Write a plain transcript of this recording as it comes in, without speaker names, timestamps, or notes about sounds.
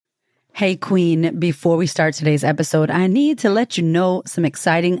Hey, Queen, before we start today's episode, I need to let you know some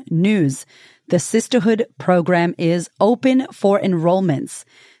exciting news. The Sisterhood program is open for enrollments.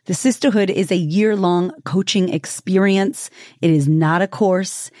 The Sisterhood is a year-long coaching experience. It is not a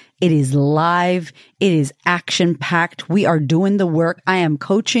course. It is live. It is action-packed. We are doing the work. I am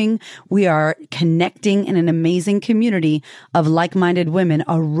coaching. We are connecting in an amazing community of like-minded women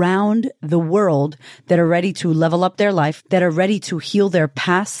around the world that are ready to level up their life, that are ready to heal their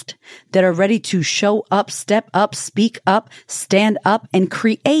past, that are ready to show up, step up, speak up, stand up, and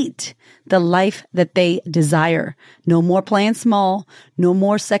create the life that they desire. No more playing small, no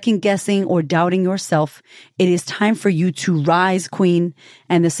more second guessing or doubting yourself. It is time for you to rise, Queen,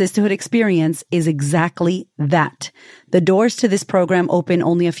 and the Sisterhood experience is exactly that. The doors to this program open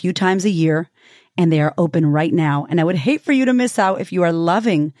only a few times a year, and they are open right now. And I would hate for you to miss out if you are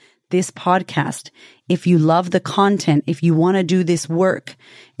loving this podcast, if you love the content, if you want to do this work,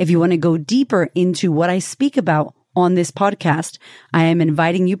 if you want to go deeper into what I speak about on this podcast, I am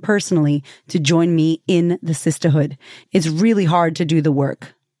inviting you personally to join me in the Sisterhood. It's really hard to do the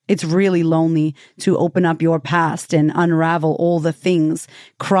work. It's really lonely to open up your past and unravel all the things,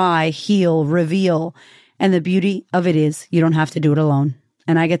 cry, heal, reveal. And the beauty of it is you don't have to do it alone.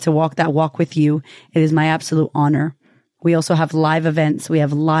 And I get to walk that walk with you. It is my absolute honor. We also have live events. We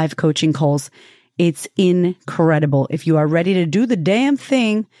have live coaching calls. It's incredible. If you are ready to do the damn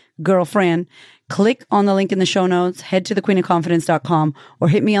thing, girlfriend, click on the link in the show notes, head to thequeenofconfidence.com or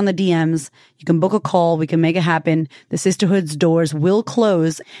hit me on the DMs. You can book a call. We can make it happen. The Sisterhood's doors will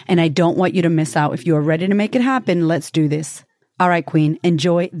close, and I don't want you to miss out. If you are ready to make it happen, let's do this. All right, Queen,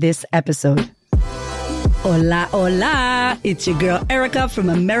 enjoy this episode. Hola, hola. It's your girl, Erica from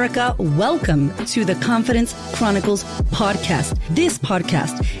America. Welcome to the Confidence Chronicles podcast. This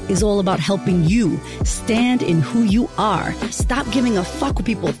podcast is all about helping you stand in who you are. Stop giving a fuck what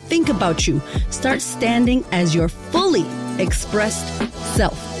people think about you. Start standing as your fully expressed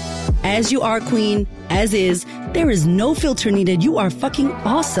self. As you are, Queen, as is, there is no filter needed. You are fucking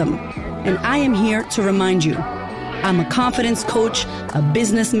awesome. And I am here to remind you, I'm a confidence coach, a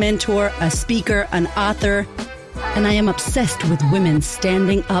business mentor, a speaker, an author, and I am obsessed with women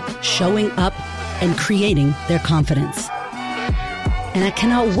standing up, showing up, and creating their confidence. And I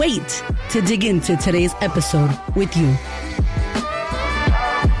cannot wait to dig into today's episode with you.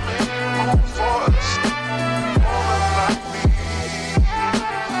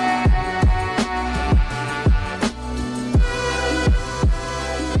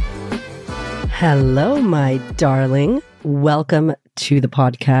 Hello, my darling. Welcome to the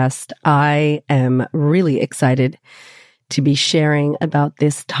podcast. I am really excited to be sharing about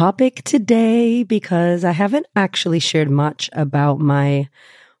this topic today because I haven't actually shared much about my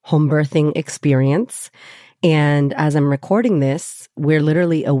home birthing experience. And as I'm recording this, we're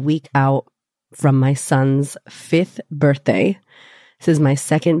literally a week out from my son's 5th birthday. This is my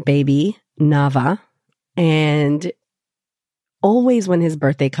second baby, Nava. And always when his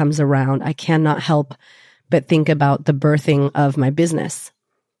birthday comes around, I cannot help but think about the birthing of my business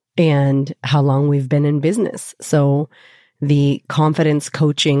and how long we've been in business. So the confidence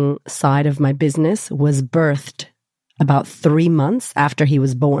coaching side of my business was birthed about 3 months after he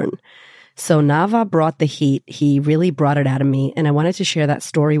was born. So Nava brought the heat. He really brought it out of me. And I wanted to share that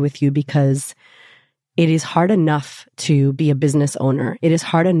story with you because it is hard enough to be a business owner. It is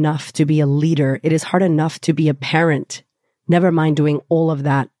hard enough to be a leader. It is hard enough to be a parent. Never mind doing all of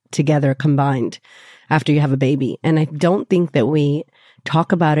that together combined after you have a baby. And I don't think that we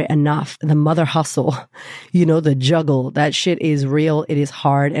talk about it enough. The mother hustle, the juggle, that shit is real. It is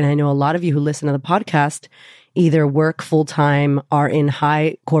hard. And I know a lot of you who listen to the podcast either work full-time, are in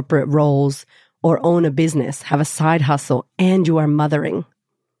high corporate roles, or own a business, have a side hustle, and you are mothering.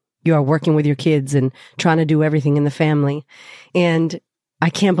 You are working with your kids and trying to do everything in the family. And I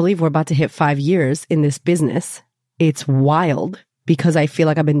can't believe we're about to hit 5 years in this business. It's wild because I feel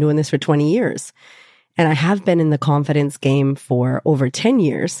like I've been doing this for 20 years. And I have been in the confidence game for over 10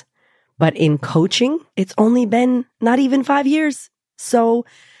 years. But in coaching, it's only been not even 5 years. So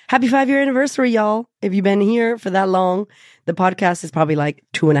happy 5-year anniversary, y'all. If you've been here for that long, the podcast is probably like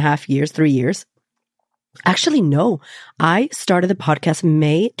 2.5 years, 3 years. Actually, no. I started the podcast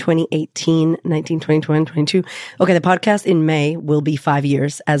May 2018, 19, 20, 21, 22. Okay, the podcast in May will be 5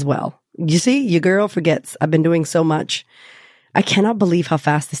 years as well. You see, your girl forgets. I've been doing so much. I cannot believe how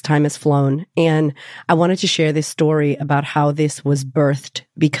fast this time has flown. And I wanted to share this story about how this was birthed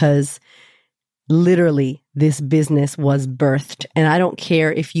because literally this business was birthed. And I don't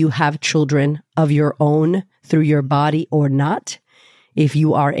care if you have children of your own through your body or not. If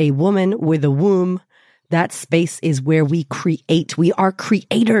you are a woman with a womb, that space is where we create. We are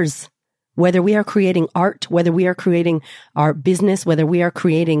creators. Whether we are creating art, whether we are creating our business, whether we are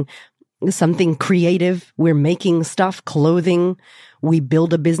creating something creative, we're making stuff, clothing, we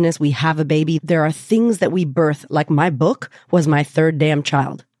build a business, we have a baby. There are things that we birth. Like my book was my third damn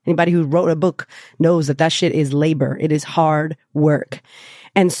child. Anybody who wrote a book knows that that shit is labor. It is hard work.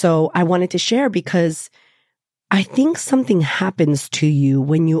 And so I wanted to share because I think something happens to you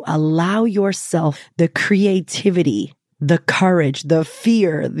when you allow yourself the creativity, the courage, the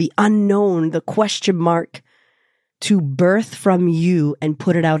fear, the unknown, the question mark to birth from you and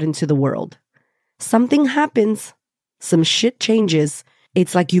put it out into the world. Something happens. Some shit changes.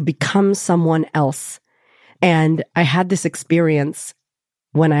 It's like you become someone else. And I had this experience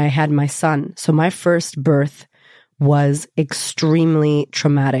when I had my son. So my first birth was extremely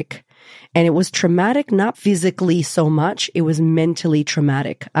traumatic. And it was traumatic, not physically so much. It was mentally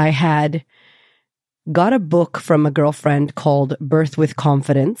traumatic. I had got a book from a girlfriend called Birth with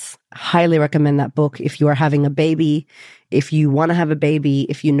Confidence. Highly recommend that book if you are having a baby, if you want to have a baby,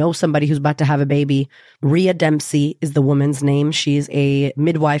 if you know somebody who's about to have a baby. Rhea Dempsey is the woman's name. She's a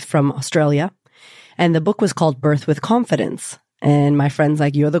midwife from Australia. And the book was called Birth with Confidence. And my friend's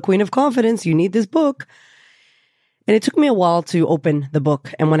like, you're the queen of confidence. You need this book. And it took me a while to open the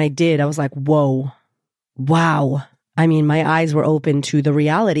book. And when I did, I was like, whoa, wow. I mean, my eyes were open to the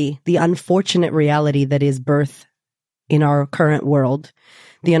reality, the unfortunate reality that is birth in our current world,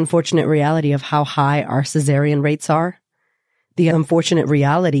 the unfortunate reality of how high our cesarean rates are, the unfortunate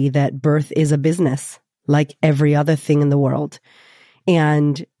reality that birth is a business like every other thing in the world.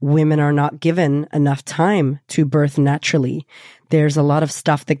 And women are not given enough time to birth naturally. There's a lot of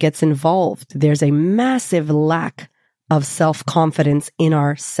stuff that gets involved. There's a massive lack of self-confidence in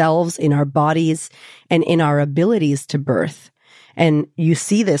ourselves, in our bodies, and in our abilities to birth. And you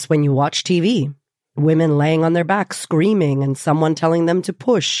see this when you watch TV. Women laying on their back, screaming, and someone telling them to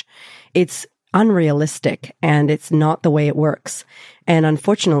push. It's unrealistic, and it's not the way it works. And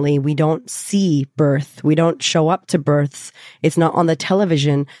unfortunately, we don't see birth. We don't show up to births. It's not on the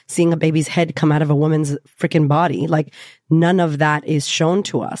television, seeing a baby's head come out of a woman's freaking body. Like, none of that is shown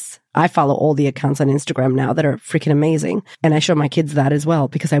to us. I follow all the accounts on Instagram now that are freaking amazing. And I show my kids that as well,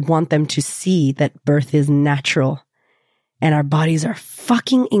 because I want them to see that birth is natural. And our bodies are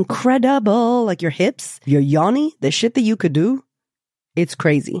fucking incredible. Like your hips, your yoni, the shit that you could do. It's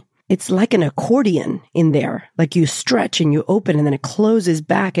crazy. It's like an accordion in there. Like you stretch and you open and then it closes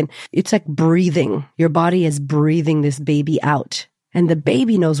back and it's like breathing. Your body is breathing this baby out and the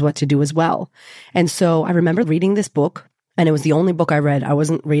baby knows what to do as well. And so I remember reading this book and it was the only book I read. I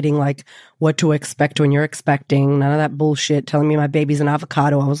wasn't reading like what to expect when you're expecting, none of that bullshit telling me my baby's an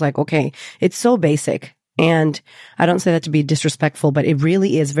avocado. I was like, okay, it's so basic. And I don't say that to be disrespectful, but it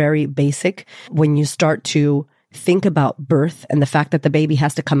really is very basic when you start to think about birth and the fact that the baby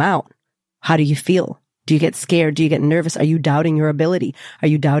has to come out. How do you feel? Do you get scared? Do you get nervous? Are you doubting your ability? Are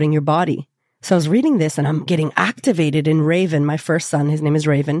you doubting your body? So I was reading this and I'm getting activated in Raven, my first son. His name is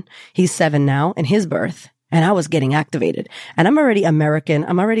Raven. He's 7 now, and his birth. And I was getting activated. And I'm already American.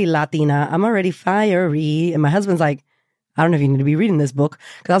 I'm already Latina. I'm already fiery. And my husband's like, I don't know if you need to be reading this book.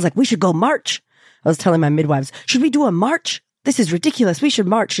 Because I was like, we should go march. I was telling my midwives, should we do a march? This is ridiculous. We should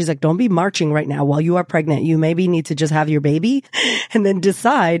march. She's like, don't be marching right now while you are pregnant. You maybe need to just have your baby and then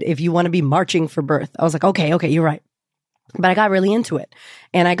decide if you want to be marching for birth. I was like, okay, you're right. But I got really into it.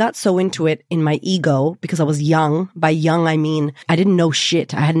 And I got so into it in my ego because I was young. By young, I mean, I didn't know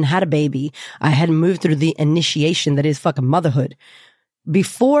shit. I hadn't had a baby. I hadn't moved through the initiation that is fucking motherhood.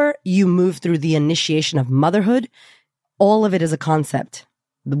 Before you move through the initiation of motherhood, all of it is a concept.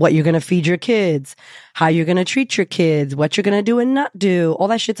 What you're going to feed your kids, how you're going to treat your kids, what you're going to do and not do. All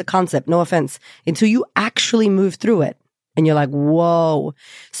that shit's a concept, no offense, until you actually move through it. And you're like, whoa.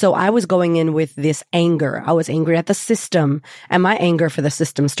 So I was going in with this anger. I was angry at the system. And my anger for the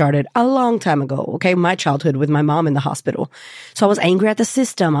system started a long time ago. Okay. My childhood with my mom in the hospital. So I was angry at the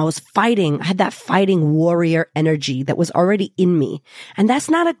system. I was fighting. I had that fighting warrior energy that was already in me. And that's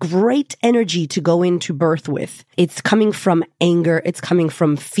not a great energy to go into birth with. It's coming from anger. It's coming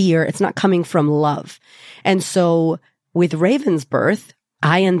from fear. It's not coming from love. And so with Raven's birth,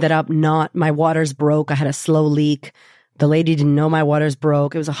 I ended up my waters broke. I had a slow leak. The lady didn't know my waters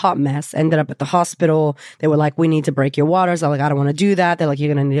broke. It was a hot mess. Ended up at the hospital. They were like, we need to break your waters. I'm like, I don't want to do that. They're like,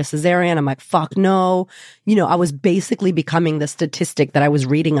 you're going to need a cesarean. I'm like, fuck no. You know, I was basically becoming the statistic that I was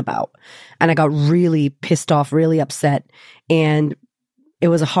reading about. And I got really pissed off, really upset. And it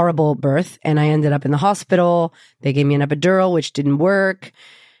was a horrible birth. And I ended up in the hospital. They gave me an epidural, which didn't work.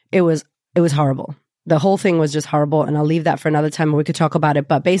 It was horrible. The whole thing was just horrible, and I'll leave that for another time where we could talk about it.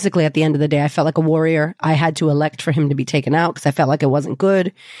 But basically, at the end of the day, I felt like a warrior. I had to elect for him to be taken out because I felt like it wasn't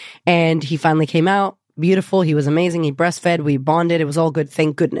good. And he finally came out. Beautiful. He was amazing. He breastfed. We bonded. It was all good.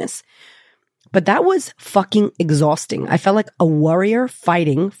 Thank goodness. But that was fucking exhausting. I felt like a warrior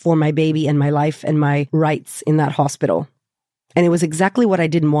fighting for my baby and my life and my rights in that hospital. And it was exactly what I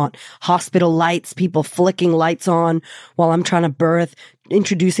didn't want. Hospital lights, people flicking lights on while I'm trying to birth,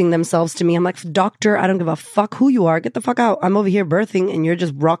 introducing themselves to me. I'm like, doctor, I don't give a fuck who you are. Get the fuck out. I'm over here birthing and you're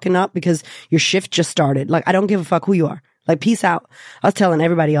just rocking up because your shift just started. Like, I don't give a fuck who you are. Like, peace out. I was telling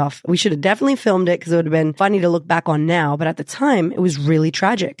everybody off. We should have definitely filmed it because it would have been funny to look back on now. But at the time, it was really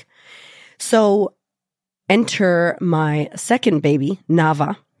tragic. So enter my second baby,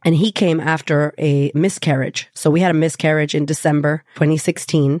 Nava. And he came after a miscarriage. So we had a miscarriage in December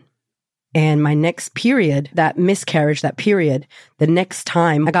 2016. And my next period, the next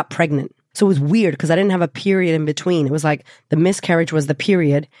time I got pregnant. So it was weird because I didn't have a period in between. It was like the miscarriage was the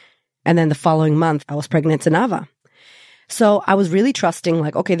period. And then the following month, I was pregnant to Nava. So I was really trusting,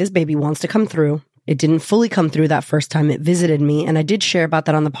 like, okay, this baby wants to come through. It didn't fully come through that first time it visited me. And I did share about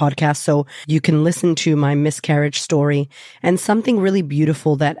that on the podcast. So you can listen to my miscarriage story. And something really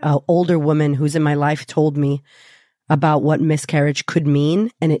beautiful that an older woman who's in my life told me about what miscarriage could mean.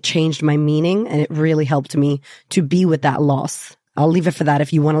 And it changed my meaning. And it really helped me to be with that loss. I'll leave it for that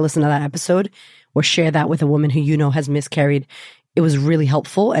if you want to listen to that episode or share that with a woman who you know has miscarried. It was really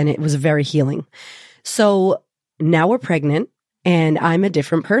helpful and it was very healing. So now we're pregnant. And I'm a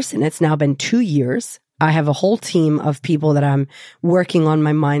different person. It's now been 2 years. I have a whole team of people that I'm working on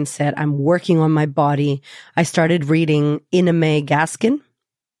my mindset. I'm working on my body. I started reading Ina May Gaskin.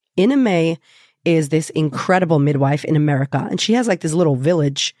 Ina May is this incredible midwife in America. And she has like this little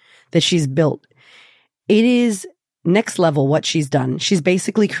village that she's built. It is next level what she's done. She's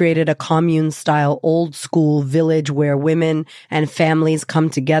basically created a commune style old school village where women and families come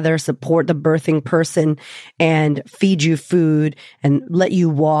together, support the birthing person and feed you food and let you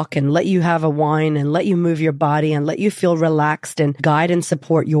walk and let you have a wine and let you move your body and let you feel relaxed and guide and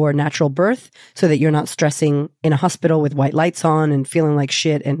support your natural birth so that you're not stressing in a hospital with white lights on and feeling like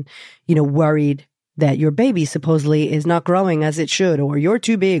shit and, worried that your baby supposedly is not growing as it should, or you're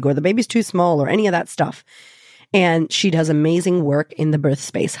too big, or the baby's too small, or any of that stuff. And she does amazing work in the birth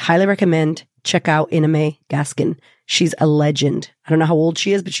space. Highly recommend. Check out Ina May Gaskin. She's a legend. I don't know how old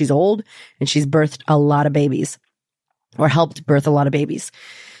she is, but she's old and she's birthed a lot of babies or helped birth a lot of babies.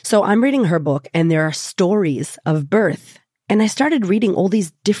 So I'm reading her book and there are stories of birth. And I started reading all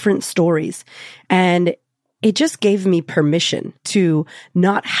these different stories and it just gave me permission to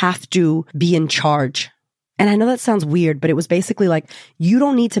not have to be in charge. And I know that sounds weird, but it was basically like, you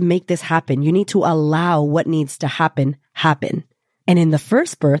don't need to make this happen. You need to allow what needs to happen. And in the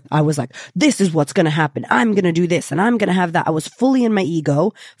first birth, I was like, this is what's going to happen. I'm going to do this and I'm going to have that. I was fully in my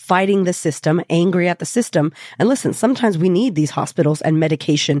ego, fighting the system, angry at the system. And listen, sometimes we need these hospitals and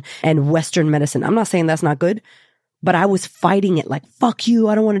medication and Western medicine. I'm not saying that's not good, but I was fighting it like, fuck you.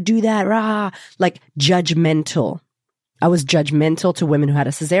 I don't want to do that. Rah, like judgmental. I was judgmental to women who had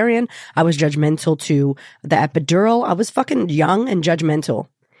a cesarean. I was judgmental to the epidural. I was fucking young and judgmental.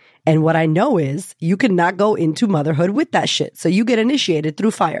 And what I know is you cannot go into motherhood with that shit. So you get initiated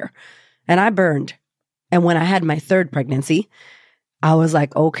through fire. And I burned. And when I had my third pregnancy, I was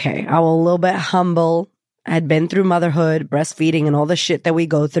like, okay, I was a little bit humble. I had been through motherhood, breastfeeding, and all the shit that we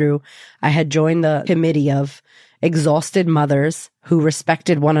go through. I had joined the committee of exhausted mothers who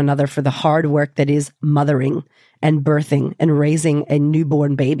respected one another for the hard work that is mothering and birthing and raising a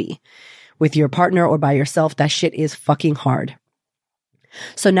newborn baby with your partner or by yourself. That shit is fucking hard.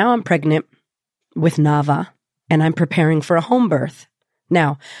 So now I'm pregnant with Nava and I'm preparing for a home birth.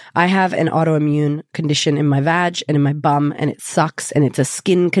 Now, I have an autoimmune condition in my vag and in my bum, and it sucks, and it's a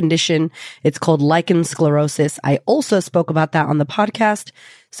skin condition. It's called lichen sclerosis. I also spoke about that on the podcast.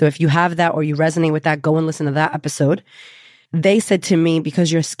 So if you have that or you resonate with that, go and listen to that episode. They said to me,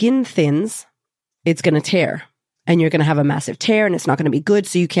 because your skin thins, it's going to tear. And you're going to have a massive tear and it's not going to be good,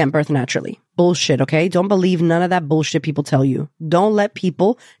 so you can't birth naturally. Bullshit, okay? Don't believe none of that bullshit people tell you. Don't let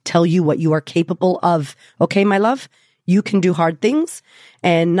people tell you what you are capable of. Okay, my love? You can do hard things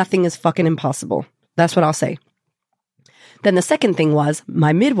and nothing is fucking impossible. That's what I'll say. Then the second thing was,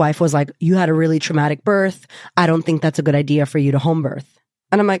 my midwife was like, you had a really traumatic birth. I don't think that's a good idea for you to home birth.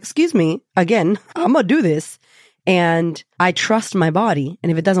 And I'm like, excuse me, again, I'm going to do this. And I trust my body.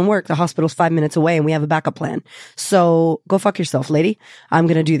 And if it doesn't work, the hospital's 5 minutes away and we have a backup plan. So go fuck yourself, lady. I'm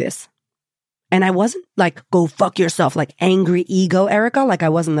going to do this. And I wasn't like, go fuck yourself, like angry ego Erica, like I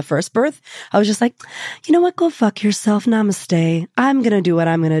was in the first birth. I was just like, you know what? Go fuck yourself. Namaste. I'm going to do what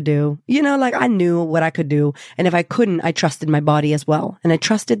I'm going to do. You know, like I knew what I could do. And if I couldn't, I trusted my body as well. And I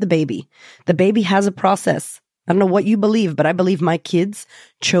trusted the baby. The baby has a process. I don't know what you believe, but I believe my kids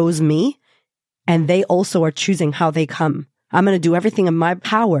chose me and they also are choosing how they come. I'm going to do everything in my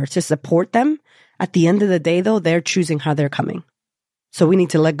power to support them. At the end of the day, though, they're choosing how they're coming. So we need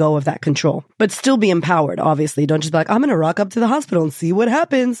to let go of that control, but still be empowered, obviously. Don't just be like, I'm going to rock up to the hospital and see what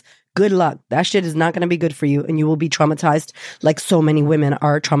happens. Good luck. That shit is not going to be good for you. And you will be traumatized like so many women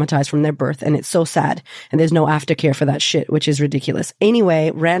are traumatized from their birth. And it's so sad. And there's no aftercare for that shit, which is ridiculous.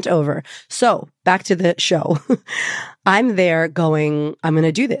 Anyway, rant over. So back to the show. I'm there going, I'm going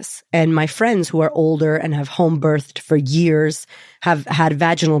to do this. And my friends who are older and have home birthed for years, have had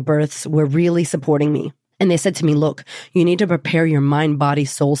vaginal births, were really supporting me. And they said to me, look, you need to prepare your mind, body,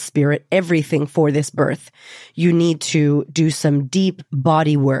 soul, spirit, everything for this birth. You need to do some deep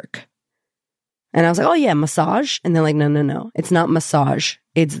body work. And I was like, oh yeah, massage. And they're like, no. It's not massage.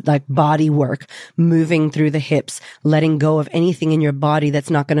 It's like body work, moving through the hips, letting go of anything in your body that's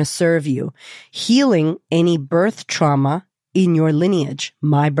not going to serve you, healing any birth trauma in your lineage.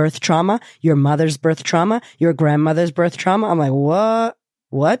 My birth trauma, your mother's birth trauma, your grandmother's birth trauma. I'm like,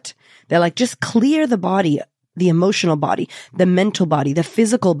 what? They're like, just clear the body, the emotional body, the mental body, the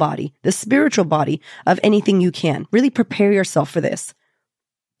physical body, the spiritual body of anything you can. Really prepare yourself for this.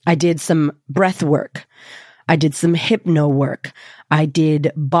 I did some breath work. I did some hypno work. I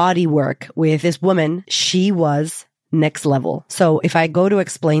did body work with this woman. She was next level. So if I go to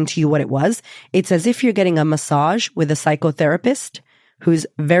explain to you what it was, it's as if you're getting a massage with a psychotherapist who's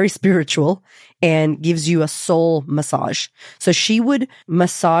very spiritual and gives you a soul massage. So she would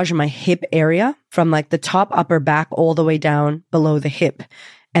massage my hip area from like the top, upper back, all the way down below the hip.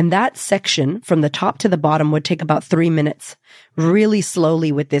 And that section from the top to the bottom would take about 3 minutes, really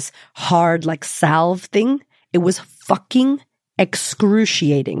slowly with this hard like salve thing. It was fucking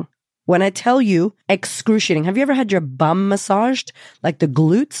excruciating. When I tell you excruciating, have you ever had your bum massaged, like the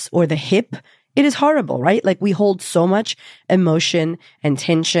glutes or the hip? It is horrible, right? Like we hold so much emotion and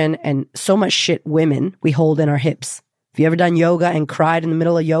tension and so much shit women we hold in our hips. If you ever done yoga and cried in the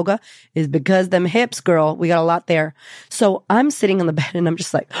middle of yoga, it's because them hips, girl, we got a lot there. So I'm sitting on the bed and I'm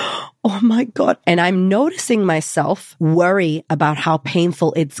just like, oh my God. And I'm noticing myself worry about how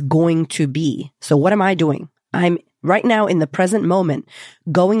painful it's going to be. So what am I doing? I'm right now in the present moment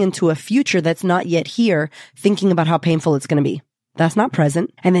going into a future that's not yet here, thinking about how painful it's going to be. That's not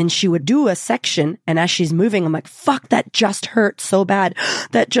present. And then she would do a section. And as she's moving, I'm like, fuck, that just hurt so bad.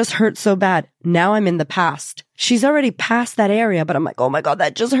 That just hurt so bad. Now I'm in the past. She's already past that area, but I'm like, oh my God,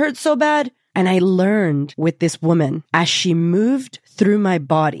 that just hurt so bad. And I learned with this woman, as she moved through my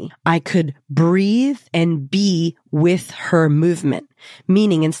body, I could breathe and be with her movement.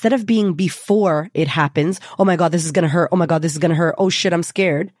 Meaning instead of being before it happens, oh my God, this is going to hurt. Oh my God, this is going to hurt. Oh shit, I'm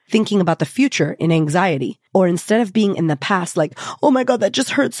scared. Thinking about the future in anxiety. Or instead of being in the past, like, oh my God, that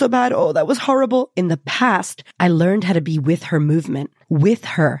just hurt so bad. Oh, that was horrible. In the past, I learned how to be with her movement, with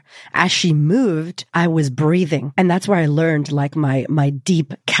her. As she moved, I was breathing. And that's where I learned like my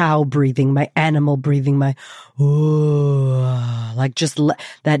deep cow breathing, my animal breathing, my, like just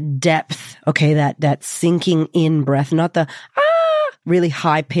that depth. Okay. That sinking in breath, not the, really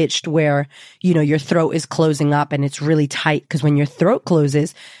high pitched where, you know, your throat is closing up and it's really tight. Because when your throat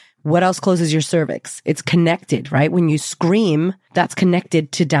closes, what else closes your cervix? It's connected, right? When you scream, that's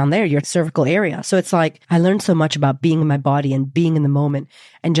connected to down there, your cervical area. So it's like, I learned so much about being in my body and being in the moment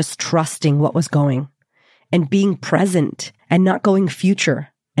and just trusting what was going and being present and not going future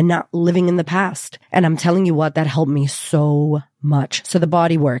and not living in the past. And I'm telling you what, that helped me so much. So the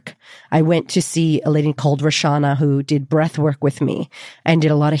body work, I went to see a lady called Roshana who did breath work with me and did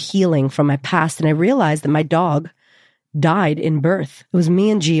a lot of healing from my past. And I realized that my dog died in birth. It was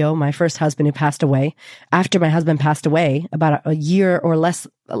me and Gio, my first husband, who passed away. After my husband passed away, about a year or less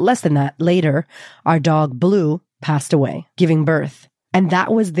than that later, our dog Blue passed away, giving birth. And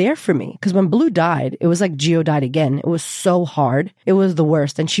that was there for me. Because when Blue died, it was like Gio died again. It was so hard. It was the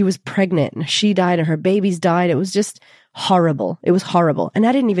worst. And she was pregnant and she died and her babies died. It was just horrible. It was horrible. And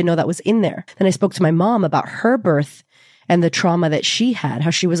I didn't even know that was in there. Then I spoke to my mom about her birth and the trauma that she had, how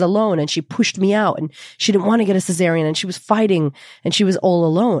she was alone and she pushed me out and she didn't want to get a cesarean and she was fighting and she was all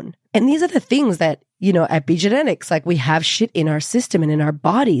alone. And these are the things that, you know, epigenetics, like we have shit in our system and in our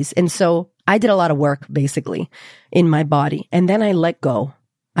bodies. And so I did a lot of work basically in my body. And then I let go.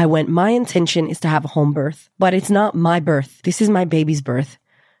 I went, my intention is to have a home birth, but it's not my birth. This is my baby's birth.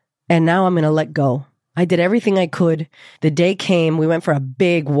 And now I'm going to let go. I did everything I could. The day came, we went for a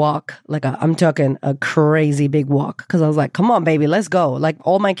big walk, I'm talking a crazy big walk. Cause I was like, come on, baby, let's go. Like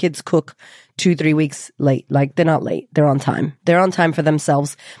all my kids cook 2-3 weeks late. Like they're not late. They're on time. They're on time for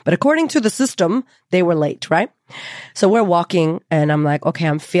themselves. But according to the system, they were late, right? So we're walking and I'm like, okay,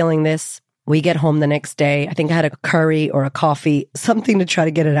 I'm feeling this. We get home the next day. I think I had a curry or a coffee, something to try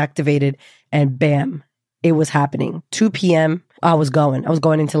to get it activated. And bam, it was happening. 2 p.m. I was going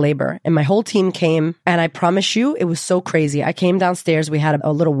into labor and my whole team came and I promise you, it was so crazy. I came downstairs. We had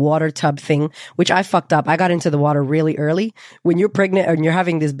a little water tub thing, which I fucked up. I got into the water really early. When you're pregnant and you're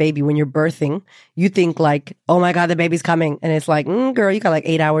having this baby, when you're birthing, you think like, oh my God, the baby's coming. And it's like, girl, you got like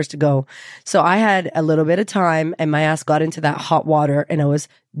 8 hours to go. So I had a little bit of time and my ass got into that hot water and I was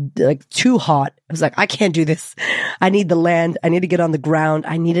like too hot. I was like, I can't do this. I need the land. I need to get on the ground.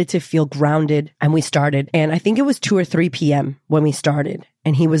 I needed to feel grounded. And we started. And I think it was 2 or 3 p.m. when we started.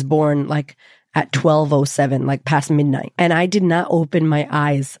 And he was born like at 12:07, like past midnight. And I did not open my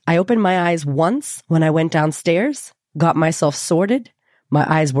eyes. I opened my eyes once when I went downstairs, got myself sorted. My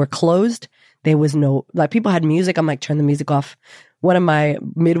eyes were closed. There was no, like people had music. I'm like, turn the music off. One of my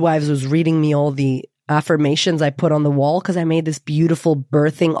midwives was reading me all the affirmations I put on the wall because I made this beautiful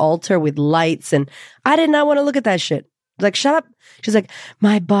birthing altar with lights and I did not want to look at that shit. Like, shut up. She's like,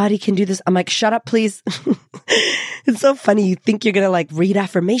 my body can do this. I'm like, shut up, please. It's so funny. You think you're going to like read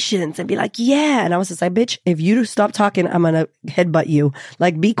affirmations and be like, yeah. And I was just like, bitch, if you stop talking, I'm going to headbutt you.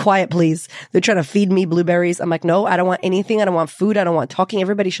 Like, be quiet, please. They're trying to feed me blueberries. I'm like, no, I don't want anything. I don't want food. I don't want talking.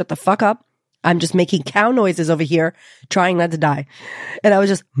 Everybody shut the fuck up. I'm just making cow noises over here, trying not to die. And I was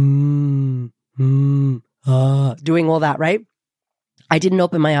just, doing all that, right? I didn't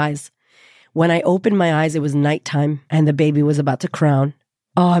open my eyes. When I opened my eyes, it was nighttime and the baby was about to crown.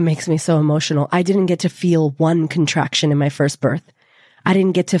 Oh, it makes me so emotional. I didn't get to feel one contraction in my first birth. I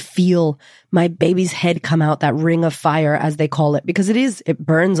didn't get to feel my baby's head come out, that ring of fire, as they call it, because it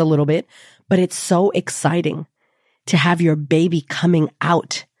burns a little bit, but it's so exciting to have your baby coming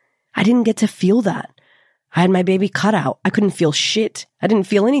out. I didn't get to feel that. I had my baby cut out. I couldn't feel shit. I didn't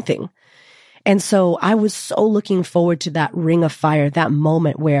feel anything. And so I was so looking forward to that ring of fire, that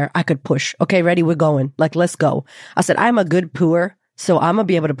moment where I could push. Okay, ready, we're going. Like, let's go. I said, I'm a good pooer, so I'm going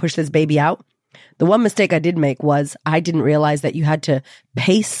to be able to push this baby out. The one mistake I did make was I didn't realize that you had to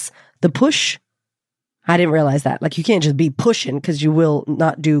pace the push. I didn't realize that. Like, you can't just be pushing because you will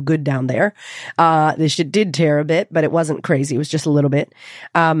not do good down there. This shit did tear a bit, but it wasn't crazy. It was just a little bit.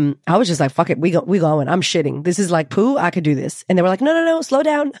 I was just like, fuck it. We going. I'm shitting. This is like poo. I could do this. And they were like, no, slow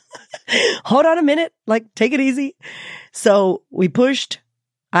down. Hold on a minute. Like, take it easy. So we pushed.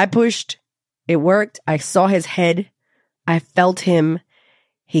 I pushed. It worked. I saw his head. I felt him.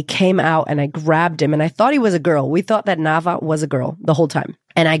 He came out and I grabbed him and I thought he was a girl. We thought that Nava was a girl the whole time.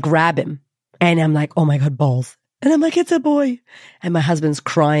 And I grab him. And I'm like, oh my God, balls. And I'm like, it's a boy. And my husband's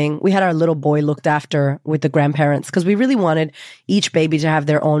crying. We had our little boy looked after with the grandparents because we really wanted each baby to have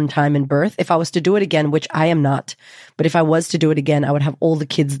their own time in birth. If I was to do it again, which I am not, but if I was to do it again, I would have all the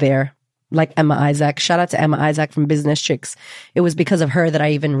kids there, like Emma Isaac. Shout out to Emma Isaac from Business Chicks. It was because of her that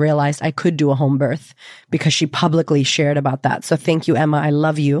I even realized I could do a home birth because she publicly shared about that. So thank you, Emma. I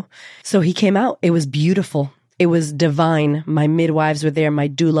love you. So he came out. It was beautiful. It was divine. My midwives were there. My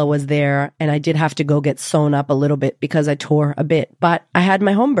doula was there. And I did have to go get sewn up a little bit because I tore a bit. But I had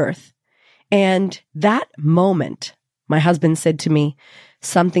my home birth. And that moment, my husband said to me,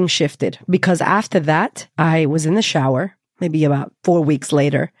 something shifted. Because after that, I was in the shower, maybe about 4 weeks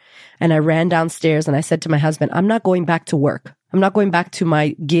later. And I ran downstairs and I said to my husband, I'm not going back to work. I'm not going back to my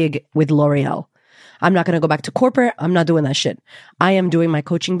gig with L'Oreal. I'm not going to go back to corporate. I'm not doing that shit. I am doing my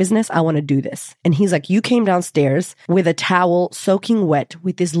coaching business. I want to do this. And he's like, you came downstairs with a towel soaking wet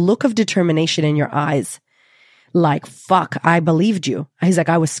with this look of determination in your eyes. Like, fuck, I believed you. He's like,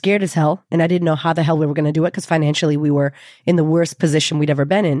 I was scared as hell. And I didn't know how the hell we were going to do it because financially we were in the worst position we'd ever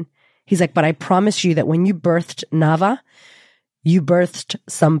been in. He's like, but I promise you that when you birthed Nava, you birthed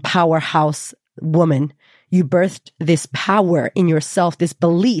some powerhouse woman. You birthed this power in yourself, this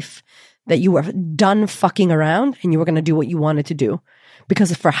belief that you were done fucking around and you were going to do what you wanted to do.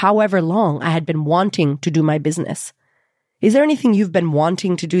 Because for however long I had been wanting to do my business. Is there anything you've been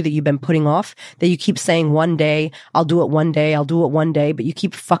wanting to do that you've been putting off, that you keep saying one day, I'll do it one day, I'll do it one day, but you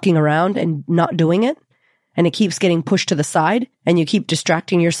keep fucking around and not doing it? And it keeps getting pushed to the side and you keep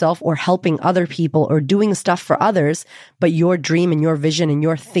distracting yourself or helping other people or doing stuff for others, but your dream and your vision and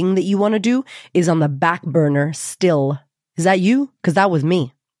your thing that you want to do is on the back burner still. Is that you? Because that was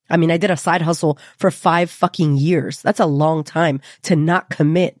me. I mean, I did a side hustle for 5 fucking years. That's a long time to not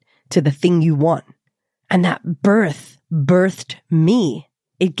commit to the thing you want. And that birthed me.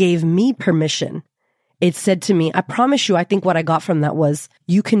 It gave me permission. it said to me, I promise you, I think what I got from that was,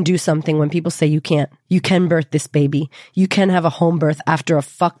 you can do something when people say you can't. You can birth this baby. You can have a home birth after a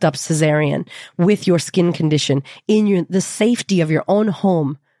fucked up cesarean with your skin condition in the safety of your own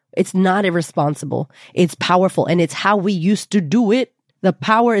home. It's not irresponsible. It's powerful. And it's how we used to do it. The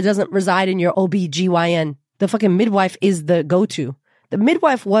power doesn't reside in your OBGYN. The fucking midwife is the go-to. The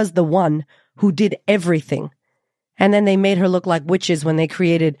midwife was the one who did everything. And then they made her look like witches when they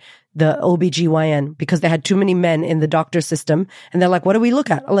created the OBGYN because they had too many men in the doctor system. And they're like, what do we look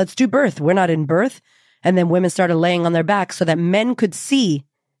at? Oh, let's do birth. We're not in birth. And then women started laying on their backs so that men could see,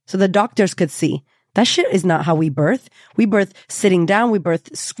 so the doctors could see. That shit is not how we birth. We birth sitting down. We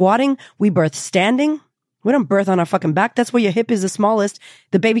birth squatting. We birth standing. We don't birth on our fucking back. That's where your hip is the smallest.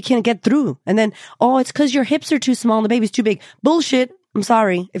 The baby can't get through. And then, oh, it's because your hips are too small and the baby's too big. Bullshit. I'm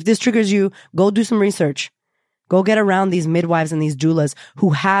sorry. If this triggers you, go do some research. Go get around these midwives and these doulas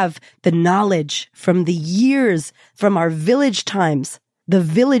who have the knowledge from the years, from our village times, the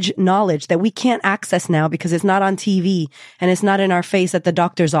village knowledge that we can't access now because it's not on TV and it's not in our face at the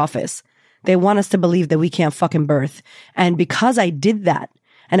doctor's office. They want us to believe that we can't fucking birth. And because I did that,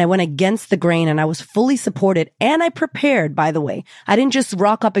 and I went against the grain and I was fully supported and I prepared, by the way. I didn't just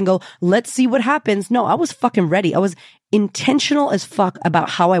rock up and go, let's see what happens. No, I was fucking ready. I was intentional as fuck about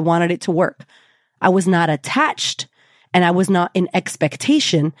how I wanted it to work. I was not attached and I was not in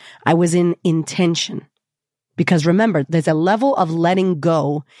expectation. I was in intention. Because remember, there's a level of letting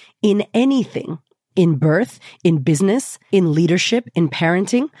go in anything, in birth, in business, in leadership, in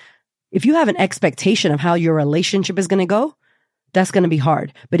parenting. If you have an expectation of how your relationship is going to go, that's going to be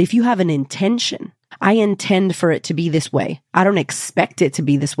hard. But if you have an intention, I intend for it to be this way. I don't expect it to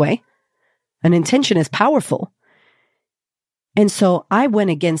be this way. An intention is powerful. And so I went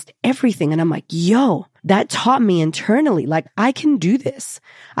against everything and I'm like, yo, that taught me internally, like I can do this.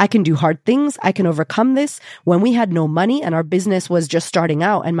 I can do hard things. I can overcome this. When we had no money and our business was just starting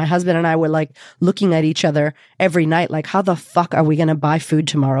out and my husband and I were like looking at each other every night, like how the fuck are we going to buy food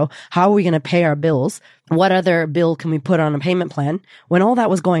tomorrow? How are we going to pay our bills? What other bill can we put on a payment plan? When all that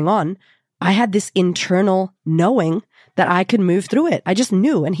was going on, I had this internal knowing that I could move through it. I just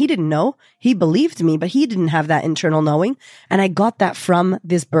knew, and he didn't know. He believed me, but he didn't have that internal knowing. And I got that from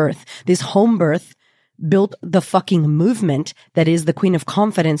this birth. This home birth built the fucking movement that is the Queen of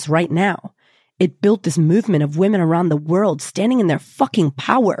Confidence right now. It built this movement of women around the world standing in their fucking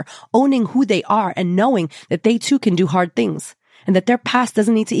power, owning who they are and knowing that they too can do hard things and that their past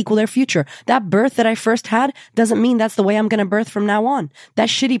doesn't need to equal their future. That birth that I first had doesn't mean that's the way I'm going to birth from now on. That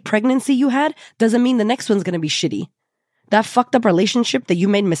shitty pregnancy you had doesn't mean the next one's going to be shitty. That fucked up relationship that you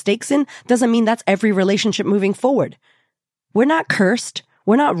made mistakes in doesn't mean that's every relationship moving forward. We're not cursed.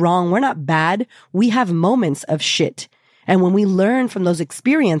 We're not wrong. We're not bad. We have moments of shit. And when we learn from those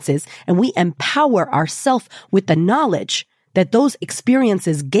experiences and we empower ourselves with the knowledge that those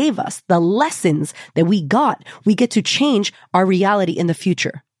experiences gave us, the lessons that we got, we get to change our reality in the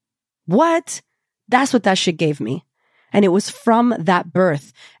future. What? That's what that shit gave me. And it was from that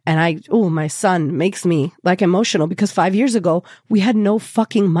birth. And my son makes me like emotional because 5 years ago, we had no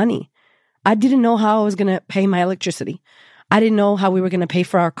fucking money. I didn't know how I was going to pay my electricity. I didn't know how we were going to pay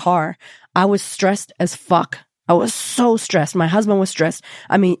for our car. I was stressed as fuck. I was so stressed. My husband was stressed.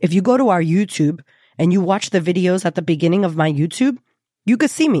 I mean, if you go to our YouTube and you watch the videos at the beginning of my YouTube, you could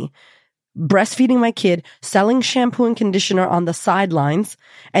see me breastfeeding my kid, selling shampoo and conditioner on the sidelines,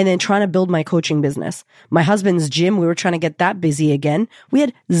 and then trying to build my coaching business. My husband's gym, we were trying to get that busy again. We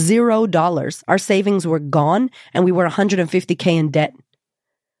had $0. Our savings were gone and we were $150K in debt.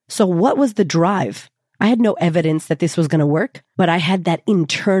 So what was the drive? I had no evidence that this was going to work, but I had that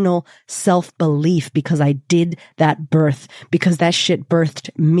internal self-belief because I did that birth, because that shit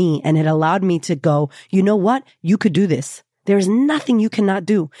birthed me and it allowed me to go, you know what? You could do this. There's nothing you cannot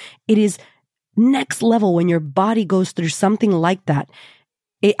do. It is next level when your body goes through something like that.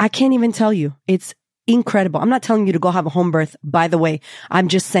 I can't even tell you. It's incredible. I'm not telling you to go have a home birth, by the way. I'm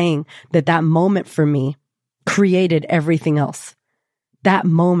just saying that that moment for me created everything else. That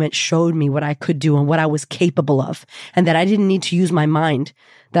moment showed me what I could do and what I was capable of, and that I didn't need to use my mind,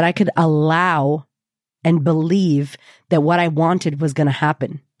 that I could allow and believe that what I wanted was going to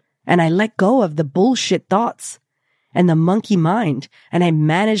happen. And I let go of the bullshit thoughts and the monkey mind, and I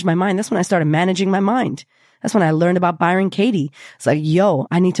managed my mind. That's when I started managing my mind. That's when I learned about Byron Katie. It's like, yo,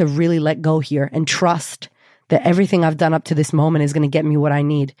 I need to really let go here and trust that everything I've done up to this moment is going to get me what I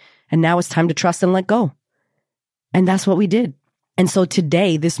need. And now it's time to trust and let go. And that's what we did. And so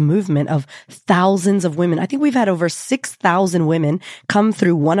today, this movement of thousands of women, I think we've had over 6,000 women come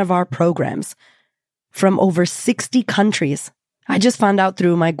through one of our programs from over 60 countries. I just found out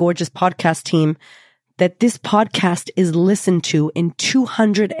through my gorgeous podcast team that this podcast is listened to in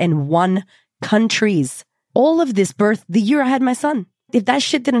 201 countries. All of this birth the year I had my son. If that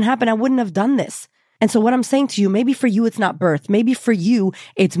shit didn't happen, I wouldn't have done this. And so what I'm saying to you, maybe for you, it's not birth. Maybe for you,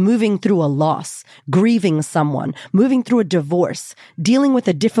 it's moving through a loss, grieving someone, moving through a divorce, dealing with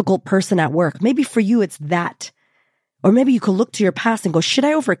a difficult person at work. Maybe for you, it's that. Or maybe you could look to your past and go, shit,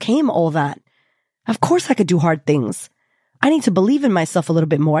 I overcame all that. Of course I could do hard things. I need to believe in myself a little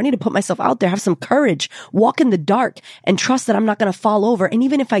bit more. I need to put myself out there, have some courage, walk in the dark, and trust that I'm not going to fall over. And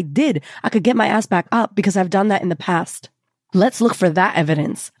even if I did, I could get my ass back up because I've done that in the past. Let's look for that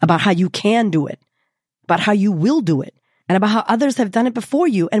evidence about how you can do it, about how you will do it, and about how others have done it before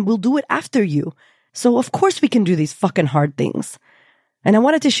you and will do it after you. So of course we can do these fucking hard things. And I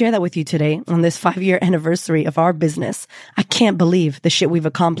wanted to share that with you today on this 5-year anniversary of our business. I can't believe the shit we've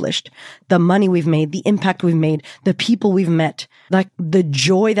accomplished, the money we've made, the impact we've made, the people we've met, like the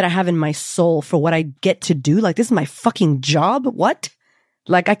joy that I have in my soul for what I get to do. Like, this is my fucking job. What?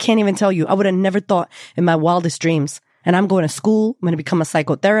 Like, I can't even tell you. I would have never thought in my wildest dreams. And I'm going to school. I'm going to become a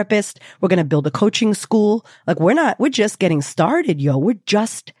psychotherapist. We're going to build a coaching school. Like, we're just getting started, yo. We're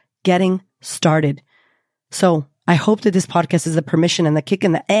just getting started. So I hope that this podcast is the permission and the kick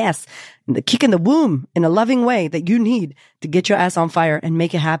in the ass and the kick in the womb in a loving way that you need to get your ass on fire and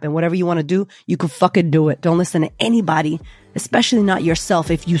make it happen. Whatever you want to do, you can fucking do it. Don't listen to anybody, especially not yourself.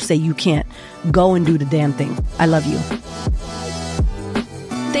 If you say you can't, go and do the damn thing. I love you.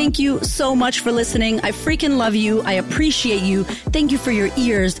 Thank you so much for listening. I freaking love you. I appreciate you. Thank you for your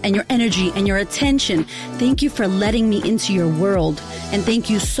ears and your energy and your attention. Thank you for letting me into your world. And thank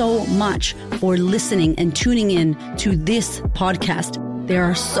you so much for listening and tuning in to this podcast. There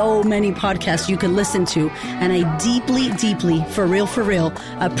are so many podcasts you can listen to, and I deeply, deeply, for real,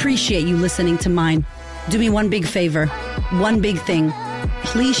 appreciate you listening to mine. Do me one big favor, one big thing.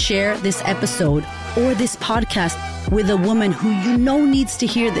 Please share this episode or this podcast with a woman who you know needs to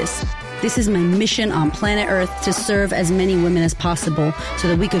hear this. This is my mission on planet Earth, to serve as many women as possible so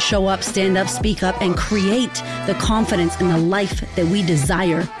that we could show up, stand up, speak up, and create the confidence and the life that we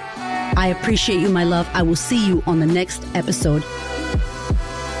desire. I appreciate you, my love. I will see you on the next episode.